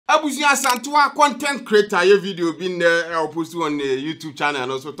Abusia Asantewaa content creator, a video been there posted on the YouTube channel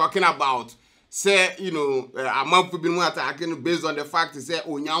and also talking about say, you know, a month we've been attacking based on the fact to say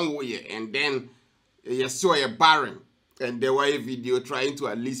Onyanwoye and then you saw a Barren and there were a video trying to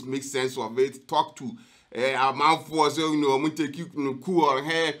at least make sense of it, talk to a mouth for so you know, I'm take you cool on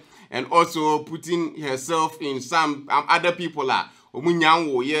her and also putting herself in some other people are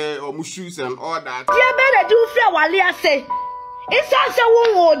Omunyanwoye or Mushus and all that. Yeah, better do feel what I say. It's also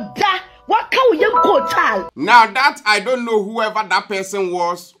what can you go tell? Now that I don't know whoever that person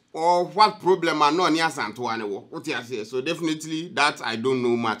was or what problem I know near Asantewaa. What you say? So definitely that I don't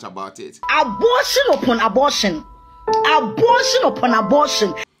know much about it. Abortion upon abortion. Abortion upon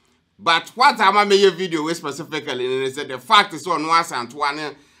abortion. But what I made a video with specifically and said the fact is on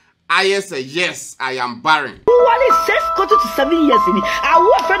Asantewaa. I say yes, I am barren. What is 6 to 7 years in it? I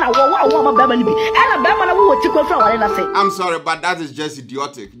want friend I want my baby and a baby will take from what I say. I'm sorry, but that is just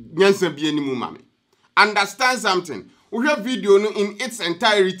idiotic. Understand something. We have video in its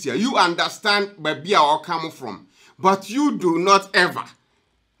entirety. You understand where we are coming from, but you do not ever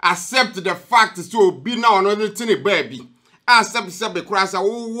accept the fact so be now another thing baby. Accept the cross.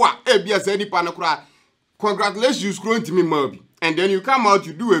 Oh, what? Congratulations, you going to me, Moby. And then you come out,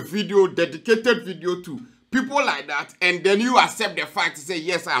 you do a video, dedicated video to people like that, and then you accept the fact to say,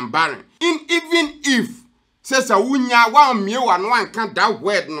 yes, I'm barren. Even if, says a wunya, one can't that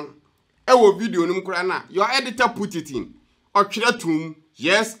word, no, video, your editor put it in, or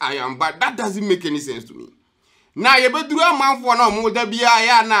yes, I am barren. That doesn't make any sense to me. Now, you better do a man for no more, there be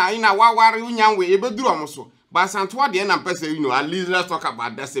a na in a wawari wunya way, you better do almost so. But Asantewaa, the end of person, you know, at least let's talk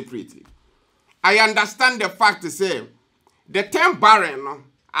about that separately. I understand the fact to say, the term barren, no,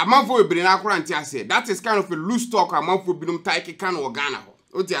 a man for a say that is kind of a loose talk. A man for binum taiki can organa.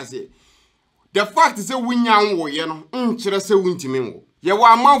 What you say? The fact is a winyan, you know, should say wintimin. You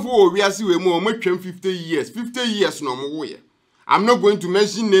are a man for we are seeing more 50 years. 50 years no more. I'm not going to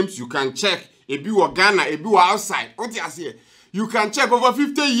mention names. You can check if you are Ghana, if you are outside. What you say? You can check over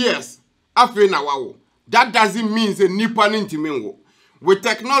 50 years. After now, that doesn't mean a nippon intimin. With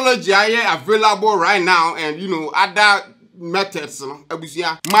technology available right now, and you know other methods,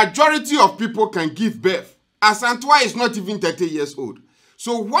 majority of people can give birth. Asantewaa is not even 30 years old.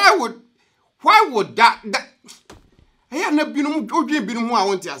 So why would that I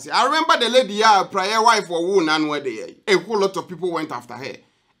remember the lady prior wife or woman where a whole lot of people went after her.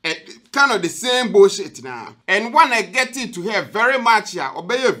 Kind of the same bullshit now. And when I get it to her very much,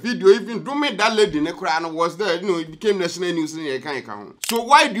 obey a video, even do me that lady in the crown was there, you know, it became national news in your. So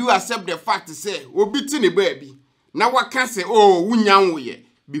why do you accept the fact to say, we're beating a baby? Now I can't say, oh, Unyanwoye,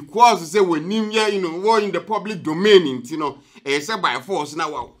 because say when you know, we're in the public domain, you know, except by force now.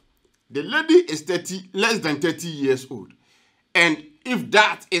 Wow. The lady is less than 30 years old. And if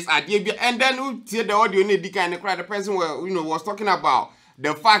that is idea, and then we see the audio need the kind of cry, the person where you know was talking about.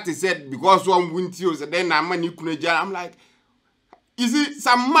 The fact is that because one win tears, then I'm like, is it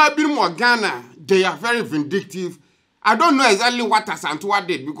some maybe more Ghana? They are very vindictive. I don't know exactly what Asantewaa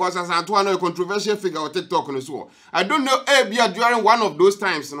did because Asantewaa is a controversial figure on TikTok and so on. I don't know Abia during one of those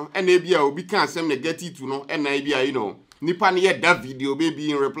times, you know, and Abia will be can't get it, you know, and Abia, you know, Nipan yet that video maybe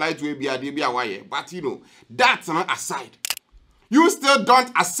in reply to Abia, but you know, that's not aside. You still don't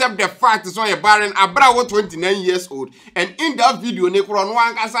accept the fact that you're barren. Abrawo 29 years old, and in that video, Nekron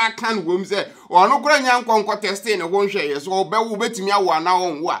one kasa can women say, or no grand testing and 1 share, so be bet me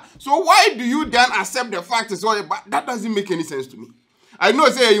now. So why do you then accept the fact that you're barren? That doesn't make any sense to me. I know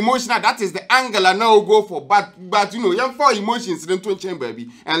say emotional, that is the angle I now go for, but you know, you for emotions don't change, baby.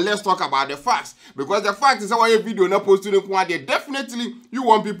 And let's talk about the facts. Because the fact is our video not posted in definitely you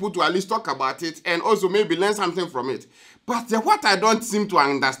want people to at least talk about it and also maybe learn something from it. But what I don't seem to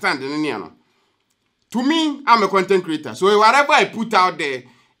understand in Indiana. To me, I'm a content creator. So whatever I put out there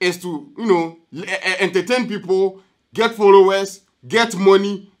is to, you know, entertain people, get followers, get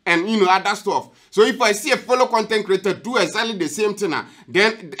money, and you know, other stuff. So if I see a fellow content creator do exactly the same thing,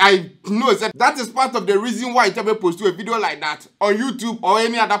 then I know that is part of the reason why I never post a video like that on YouTube or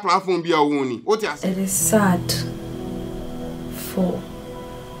any other platform. It is sad for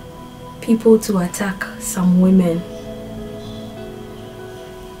people to attack some women.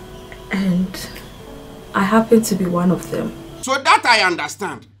 And I happen to be one of them. So that I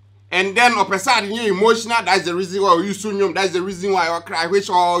understand. And then up aside you emotional, that's the reason why you soon that's the reason why I cry, which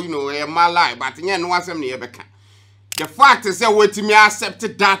all you know my life. But yeah, no one never can. The fact is that wait me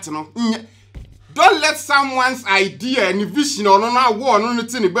accepted that, you know. Don't let someone's idea and vision or no war no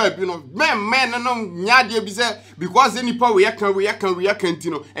nothing about you know. Man, no nyade be say because any power we can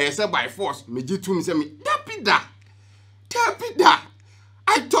you know, except by force. Me jitu me say me that.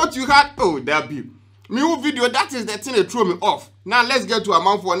 I thought you had, oh, that be. Me video, that is the thing that threw me off. Now let's get to a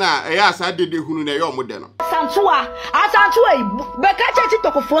man for now. Yes, I did the hunu na yo modeno. Asantewaa, beka chechi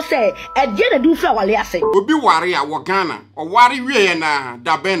tokofo say, e die na du fra wale ase. Obi ware a wo Ghana, o ware wie na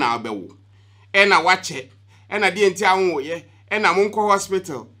da be na abewo. E na wache, e na die nti anwo ye, e na monko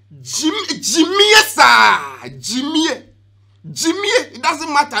hospital. Jimmy, it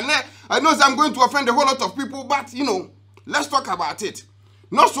doesn't matter. I know I'm going to offend a whole lot of people, but you know, let's talk about it.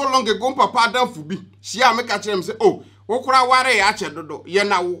 Not so long ago, Papa done for me. She make a him say, oh, okra ware ya chedodo, ye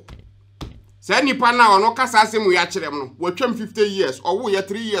na wo. Say nipa na ono kasa asem we acherem no. We twem 50 years, or wo ye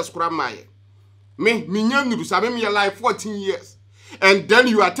 3 years kura maye. Me nyanu sabe me life 14 years. And then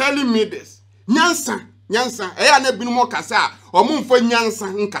you are telling me this. Nyansa, eya na binu mo kasa, o mo mfo nyansa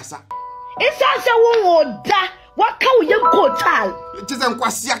nkasa. Isa se wo oda, waka wo ye kotal. It is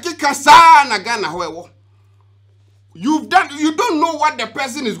enkwasi akika sa na Ghana ho ewo. You don't know what the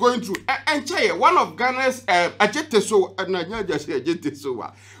person is going through. And one of Ghana's Ajeteso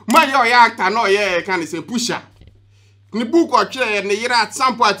my actor no can say pusher. Ni book or chair and the at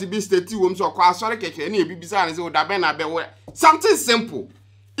some part to be state so quite sorry any bizarre something simple.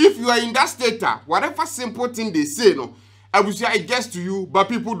 If you are in that state, whatever simple thing they say, no, I will say I guess to you, but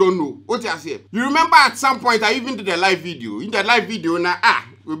people don't know. What I say? You remember at some point I even did a live video. In the live video now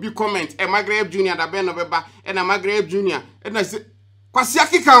will be comment Magraheb Junior da Ben November and Magraheb Junior and I say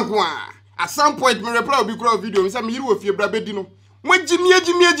Kwasiaki Kankwa. At some point me reply will be crowd video. Me say me you if you brabe dino. When Jimmy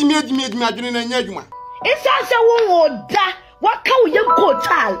adwene na nya adwuma. Isa se wo oda, waka wo ye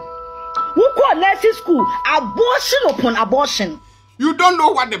kotal. Wo go nursing school, abortion upon abortion. You don't know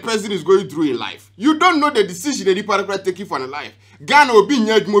what the person is going through in life. You don't know the decision the people taking for the life. Ghana obi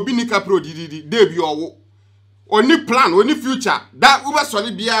nya adwuma obi ni kapro didi dey bi owo. Only plan, only future. That we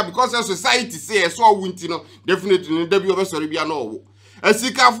sorry bia because the society say so winti no definitely there be over sorry bia no.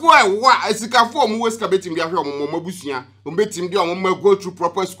 Esikafo mu weska betim bia hwe omo mabusua, o betim dia omo go through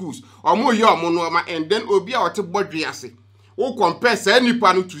proper schools. Omo ye omo no ma and then obi a wote bodwe ase. Wo compare say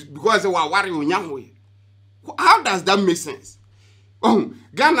nipa no to because we ware onyanwo. How does that make sense? Oh,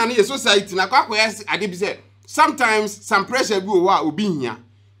 Ghana na society na kwakwa ade bi say sometimes some pressure bi o wa obi hia.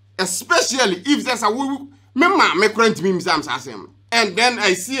 Especially if there's a and then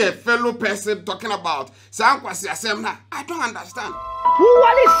I see a fellow person talking about I don't understand. Who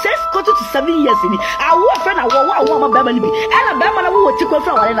was 6 to 7 years in it? I will friend I want my baby and a bama will take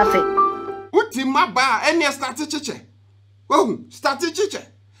from what I say. What in my bar and you started chiche? Oh, started chiche.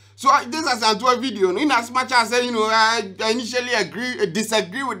 So this is a video. In as much as you know, I initially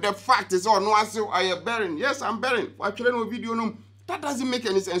disagree with the fact is no answer. I am Barren. Yes, I'm Barren. Actually, no video. No, that doesn't make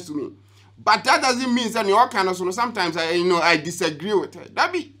any sense to me. But that doesn't mean that your kind of sometimes I disagree with her.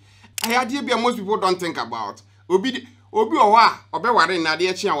 That be I idea most people don't think about. Obi owa obe ware na de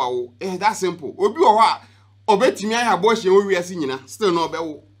echi awawo. That's simple. Obi owa obetimi aya abortion we wiase nyina still no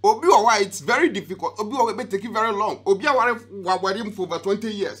obewo. Obi owa it's very difficult. Obi owa be take very long. Obi aware for over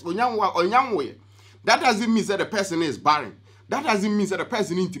 20 years. Onyanwo. That doesn't mean that the person is barren. That doesn't mean that the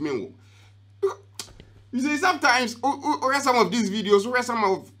person is intimate. You see, sometimes, some of these videos, some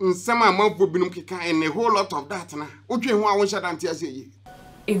and a whole lot of that.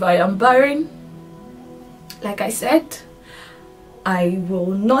 If I am barren, like I said, I will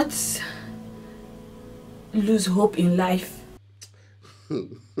not lose hope in life.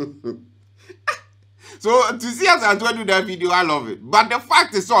 So, to see us and to do that video, I love it. But the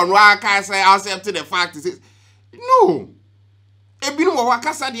fact is, I can't say I'll accept the fact is, no. That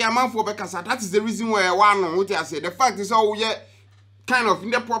is the reason why I say the fact is all we kind of in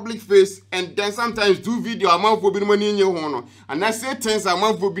the public face and then sometimes do video amount for being money in your honor and I say things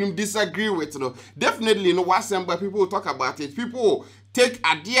amount for being disagree with definitely no what some people talk about it. People take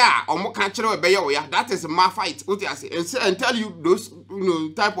idea or more cultural that is my fight and tell you those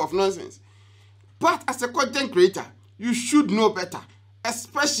type of nonsense. But as a content creator, you should know better,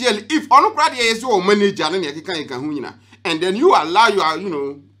 especially if on is your manager and then you allow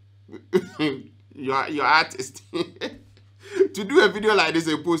your your artist to do a video like this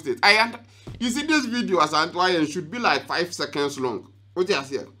and post it. You see this video Asantewaa should be like 5 seconds long. What do you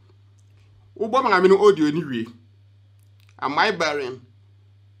say? Obama I mean audio anyway. Am I Barren?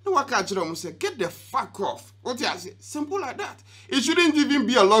 No one catch them say get the fuck off. What do you say? Simple like that. It shouldn't even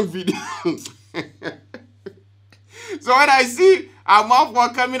be a long video. So when I see a mouth for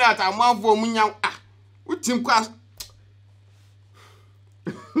coming out, a mouth for munyang what team class.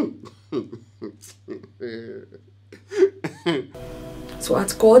 So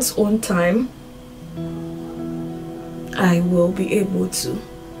at God's own time, I will be able to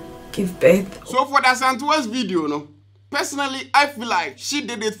give birth. So for the Asantewaa's video, no, Personally, I feel like she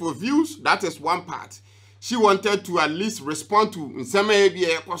did it for views. That is one part. She wanted to at least respond to some maybe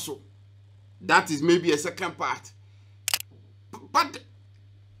a also. That is maybe a second part. But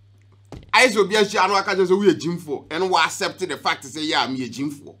I so be a channel can just we a gym for and we accepted the fact to say yeah I'm a gym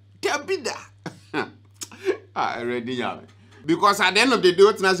for. There be that. I already have. Because at the end of the day,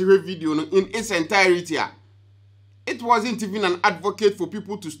 what Nazi video in its entirety, it wasn't even an advocate for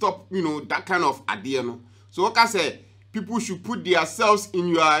people to stop, that kind of idea. No? So like I said, people should put themselves in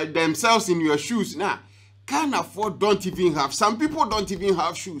your shoes. Now, can't afford, don't even have. Some people don't even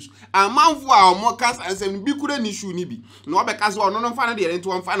have shoes. A man who are more cancer and say, "Be couldn't issue nibi." No, because no find the into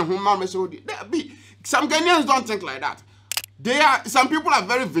one find home man. So there be some Ghanaians don't think like that. Some people are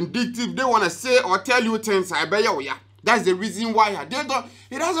very vindictive. They want to say or tell you things. I bet you, yeah. That's the reason why they don't.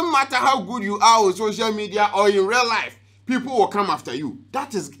 It doesn't matter how good you are on social media or in real life. People will come after you.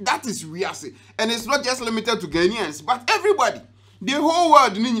 That is reality, and it's not just limited to Ghanaians, but everybody, the whole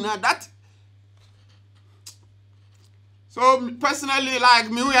world. That. So personally,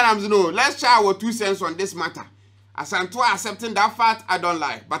 like me, let's share our 2 cents on this matter. Asantewaa accepting that fact, I don't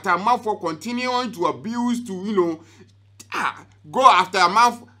like, but I'm out for continuing to abuse, to go after a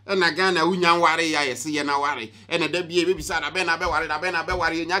mouth. And again, I won't worry. I see you now worry. And the baby said, "I been worry.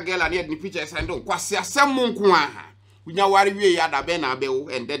 And your girl and the pictures and don't quite some monk. We now worry. We had a benabel,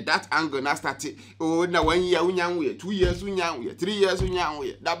 and that anger now started. Oh, now 1 year, 2 years, 3 years,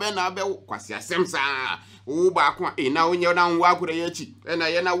 the benabel, quite some sa. Oh, back one. Now when you're down, walk with a and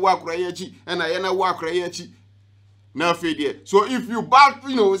I walk rayachi, and I walk rayachi. No failure. So if you bad,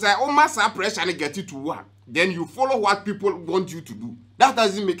 say, oh, master pressure and get it to work, then you follow what people want you to do. That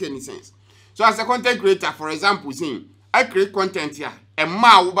doesn't make any sense. So as a content creator, for example, saying I create content here, and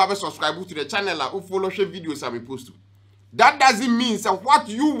ma will subscribe to the channel who follow share videos I post to. That doesn't mean that what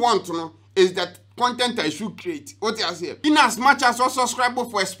you want to know is that content I should create. What you say? In as much as you subscribe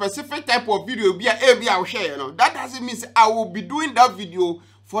for a specific type of video, I'll share. That doesn't mean I will be doing that video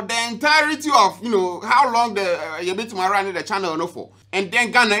for the entirety of how long you been to my run the channel no for. And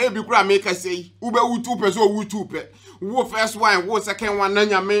then Ghana every crowd make us say ube utupe so utupe. Wo first one, wo second one, na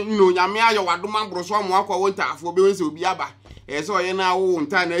nyame nyame ayo wadoma broso amu akwa wonta afo be wense obi aba. So ye na wo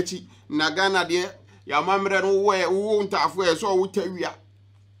nta na achi na Ghana de ya mamre no wo nta afo so wo tawia.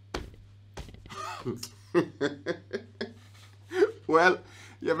 Well,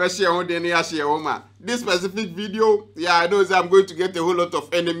 you better share on the share woman. This specific video, yeah, I know I'm going to get a whole lot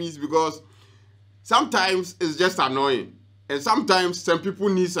of enemies because sometimes it's just annoying. And sometimes some people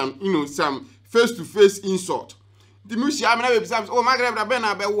need some, some face-to-face insult. The music I mean, oh Magraheb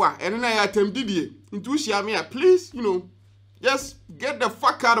and then I attempt Didier into Shiamia, please, just get the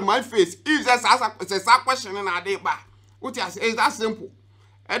fuck out of my face. If that's a question in a day back, what is that simple?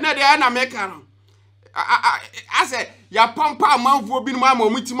 And then the end make I said, ya pampa man for being my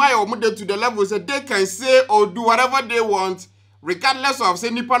mutimai or mother to the level that they can say or do whatever they want, regardless of say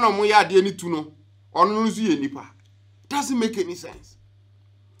nipa no moya de ni to know or no nipa. Doesn't make any sense.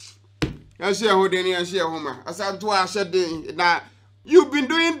 Now, you've been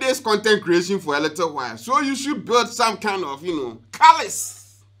doing this content creation for a little while, so you should build some kind of,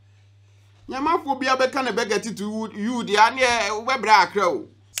 callous. Yamaphobia can get it to you, the webra crow.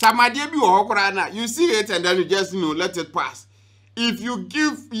 You see it and then you just, let it pass. If you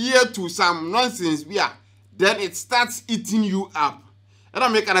give ear to some nonsense, then it starts eating you up. And I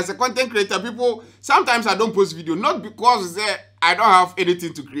make as a content creator, people, sometimes I don't post video, not because I don't have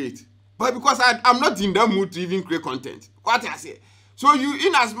anything to create, but because I'm not in the mood to even create content. What I say. So you,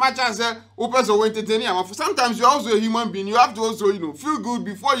 in as much as open so entertaining, sometimes you're also a human being. You have to also, feel good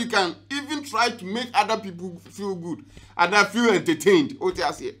before you can even try to make other people feel good and feel entertained. What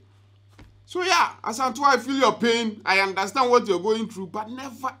I say. So yeah, Asantewaa, I feel your pain. I understand what you're going through, but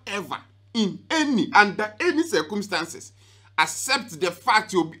never ever, under any circumstances, accept the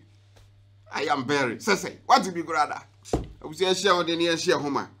fact you'll be. I am Barren. Say, what to be brother? I will say share on the near share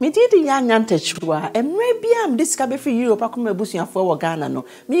home. Me did the young Antechua, and maybe I'm discovered for Europe. I come a bushing for Ghana. No,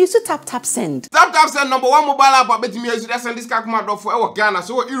 me used to tap send. Tap send number 1 mobile app. I bet me as you send this calculator for Ghana.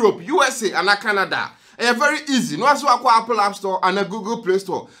 So Europe, USA, and Canada. Very easy. No, so I Apple App Store and a Google Play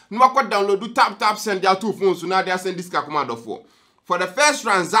Store. No, I download do tap send their 2 phones. So now they send this calculator for the first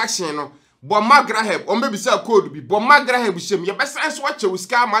transaction. But Magraheb, or maybe sell code be but Magraheb shame. Your best friends watch with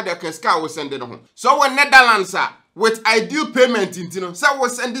Scar Mother can Scar will send it home. So when Netherlands are with ideal payment in so we'll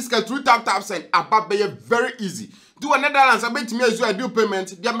send this guy through tap send about be very easy. Do a Netherlands, I bet me as you ideal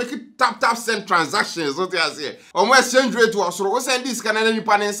payment, they are making tap send transactions. What they say. On my exchange rate was so we'll send this Canadian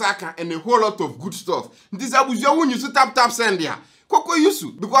pan and a whole lot of good stuff. This is when you tap send here. Koko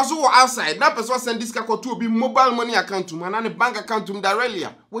Yusu, because who are outside, that person send this kako to be mobile money account to man and a bank account to directly.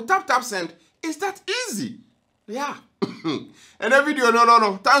 With tap send, it's that easy. Yeah. And the video,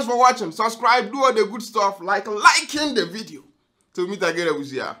 no. Thanks for watching. Subscribe, do all the good stuff, like liking the video. To meet again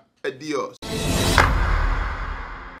with you. Adios.